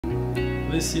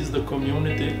This is the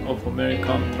community of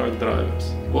American truck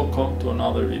drivers. Welcome to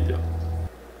another video.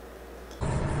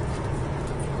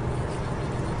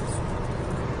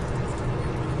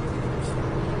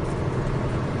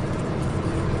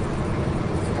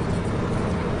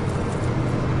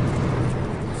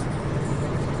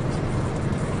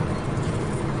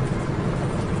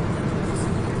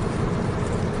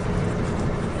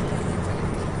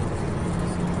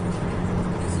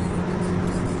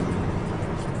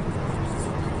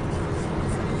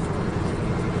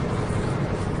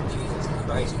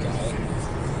 Christ, guy.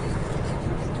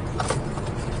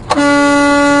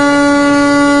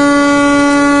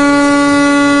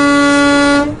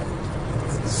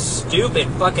 Stupid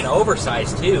fucking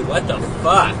oversized too. What the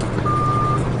fuck?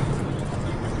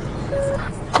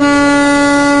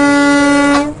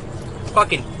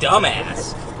 Fucking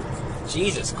dumbass.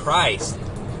 Jesus Christ.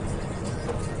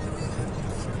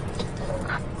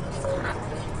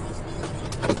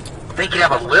 I think you'd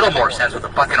have a little more sense with the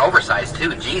fucking oversized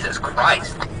too. Jesus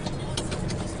Christ.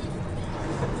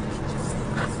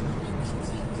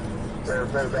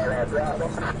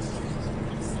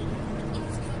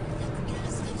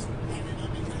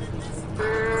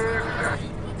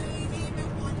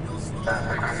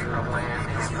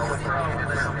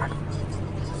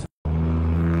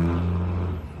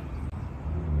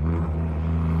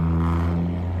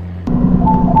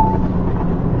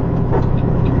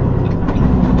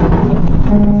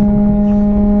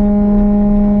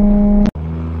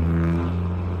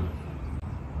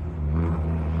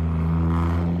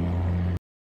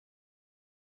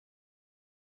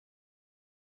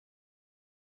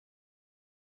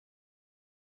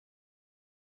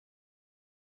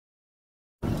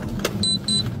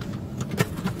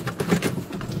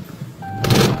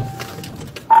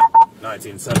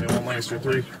 $1971 Lancaster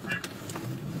 3.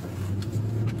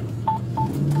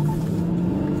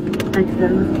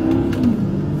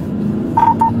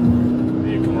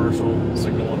 The commercial,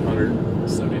 signal 100,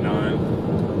 79,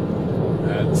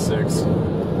 at 6.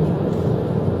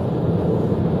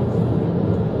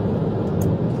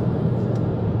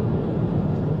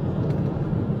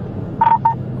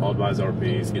 All advise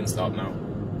RP, he's getting stopped now.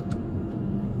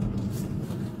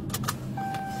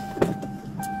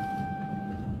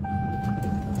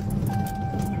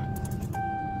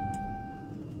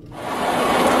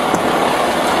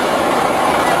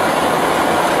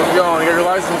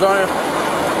 License on you?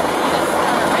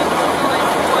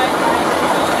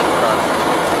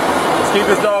 Let's keep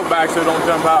this dog back so it don't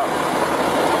jump out.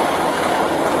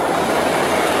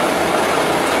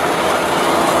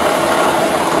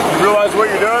 You realize what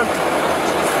you're doing?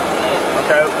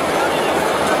 Okay.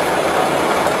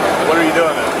 What are you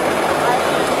doing then?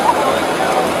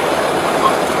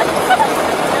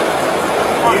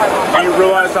 Do you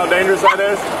realize how dangerous that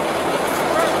is?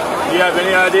 Do you have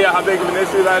any idea how big of an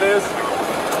issue that is?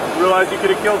 You realize you could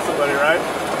have killed somebody, right?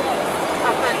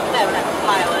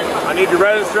 I need your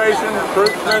registration, proof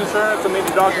of insurance, I need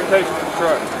your documentation for the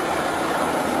truck.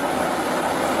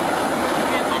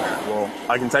 Well,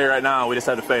 I can tell you right now, we just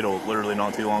had a fatal literally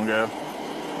not too long ago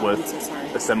with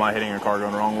a semi hitting a car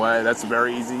going the wrong way. That's a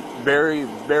very easy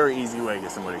way to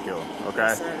get somebody killed,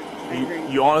 okay?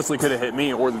 You honestly could have hit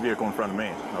me or the vehicle in front of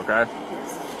me, okay?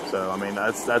 So, I mean,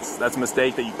 that's a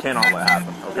mistake that you cannot let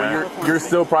happen, okay? You're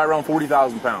still probably around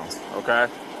 40,000 pounds, okay?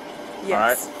 Yes. All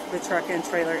right? The truck and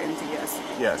trailer empty, yes.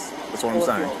 Yes, that's what I'm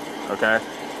saying, okay?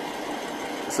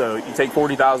 So, you take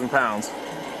 40,000 pounds,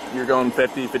 you're going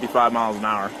 50, 55 miles an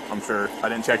hour, I'm sure. I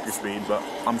didn't check your speed, but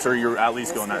I'm sure you're at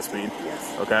least going that speed,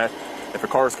 okay? If a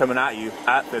car is coming at you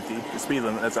at 50, the speed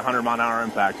limit, that's a 100 mile an hour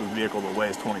impact with a vehicle that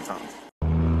weighs 20 tons.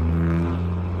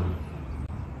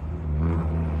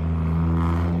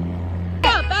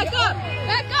 Back up!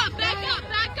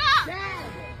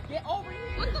 Get over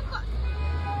here! What the fuck?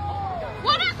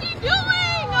 What is he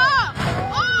doing?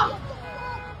 Oh!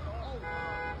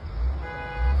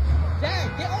 Dad,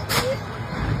 get over here!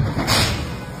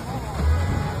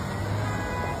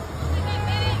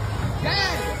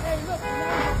 Dad! Hey, look!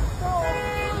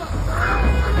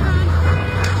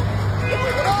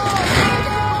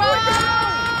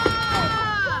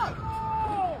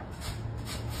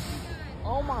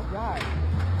 Oh my God!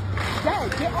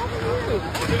 Dad, get over here!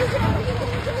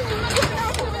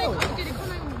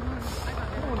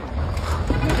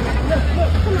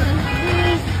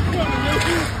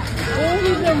 Oh,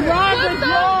 he's in Robert's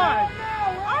yard!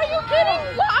 Are you kidding?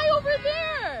 Why over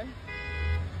there?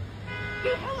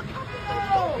 Get helicopter!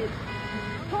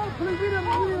 Call the police, we need them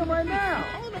right now!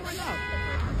 Hold them right now!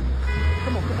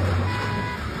 Come on, come on.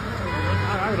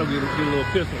 I'm gonna get a little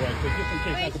pistol right quick, just in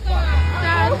case I can fire.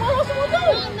 Dad, what else will we do?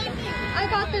 I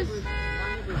got this.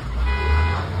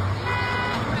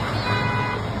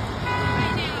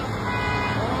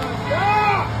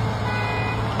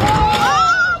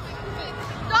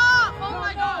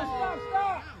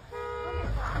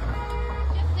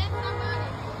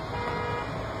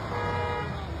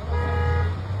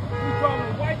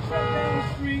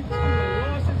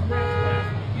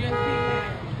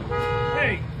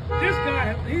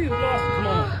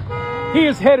 He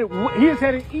is headed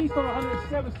east on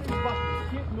 107th Street, about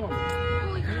to get north.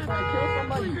 Holy He's crap. trying to kill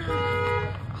somebody.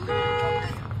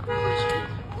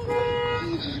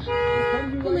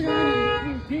 Oh my God.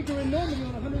 He's tinkering normally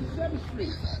on 107th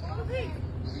Street.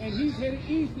 And he's headed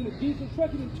east in a diesel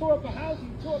truck. He tore up a house, he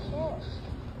tore up cars.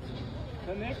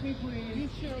 Connect me, please. He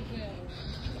sure will.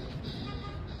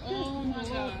 Oh my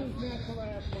God.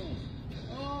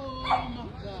 Oh my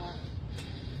God.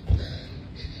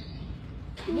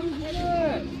 Who's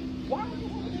that? Why would you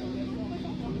want to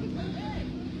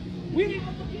we didn't.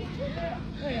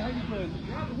 Hey, how you doing?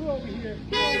 We're over here.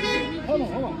 Hold on.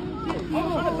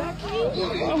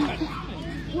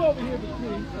 We're over here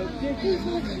between Jenkins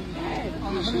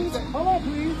and hold on,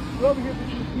 please. We're over here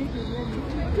between Jenkins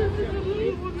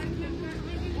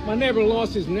and my neighbor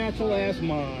lost his natural ass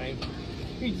mind.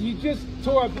 He just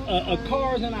tore up a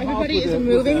cars and a house. Everybody is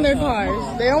moving their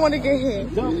cars. They don't want to get hit.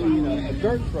 A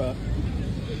dirt truck.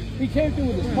 He came through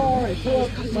with his car and tore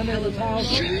up my neighbor's house.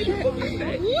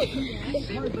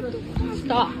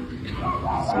 Stop.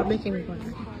 Stop making me fun.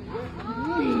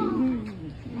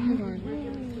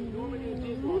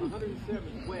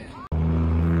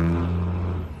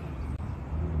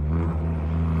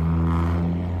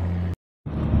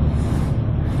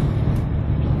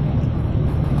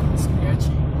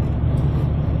 Sketchy.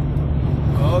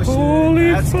 Oh shit.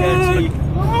 Holy That's fuck. sketchy.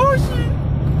 Oh shit.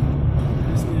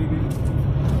 This nigga.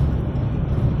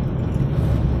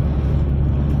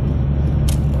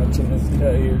 Watching this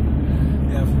guy here.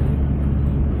 Yeah.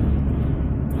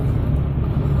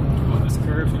 Oh, this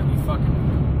curve's gonna be fucking.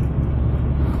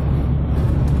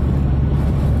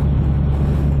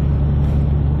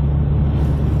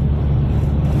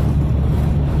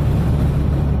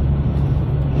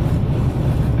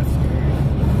 That's scary.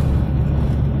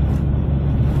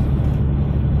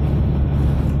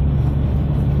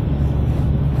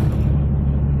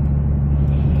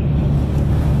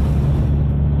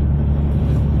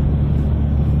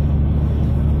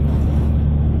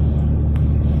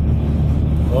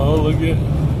 Oh, look at it.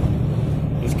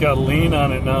 It's got lean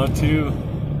on it now, too.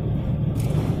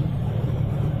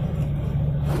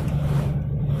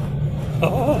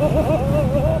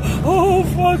 Oh,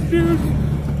 fuck, dude.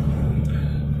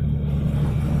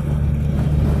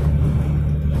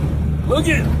 Look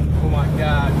at Oh my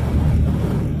god.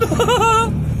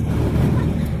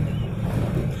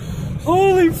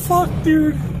 Holy fuck,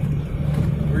 dude.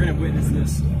 We're gonna witness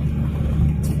this.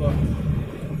 It's fucked.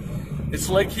 It's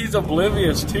like he's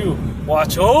oblivious, too.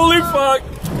 Watch. Holy fuck.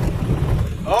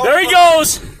 Oh, There he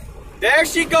goes. There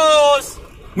she goes.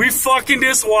 We fucking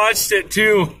just watched it,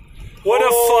 too. What a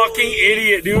fucking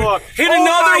idiot, dude. Fuck. Hit Oh another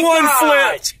my one, God.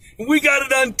 flipped. We got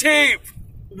it on tape.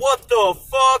 What the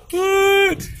fuck?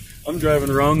 What? I'm driving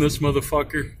around this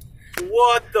motherfucker.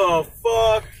 What the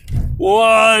fuck?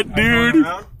 What, dude? Going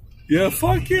around? Yeah,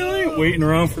 fuck you. I ain't waiting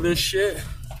around for this shit.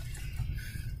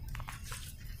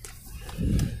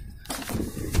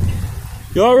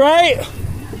 You alright?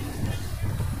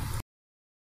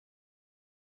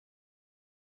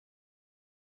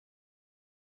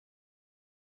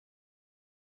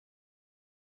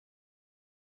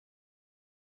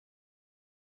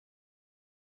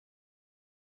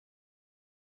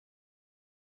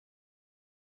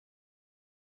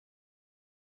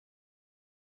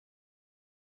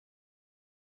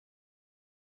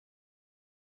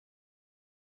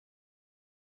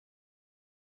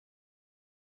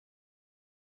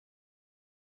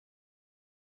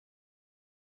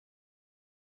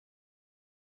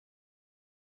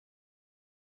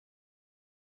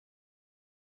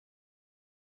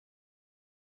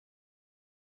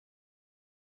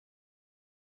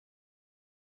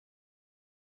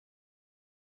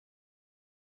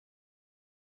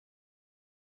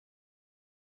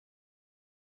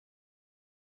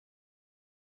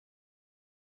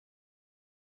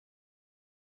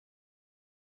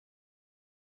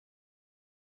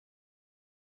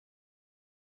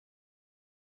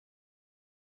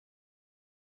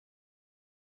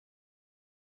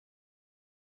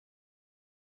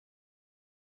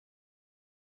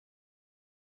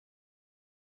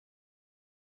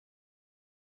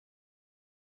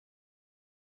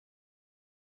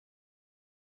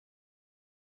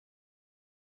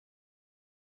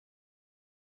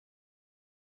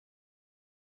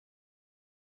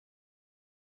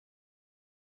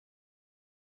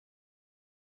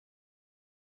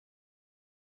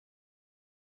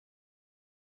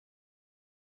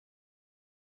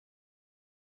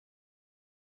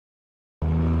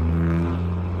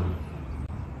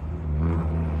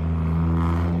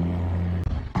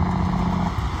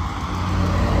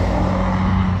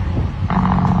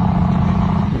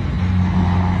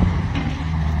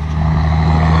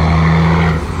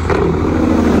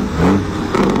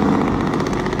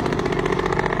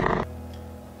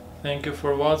 Thank you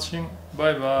for watching.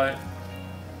 Bye bye.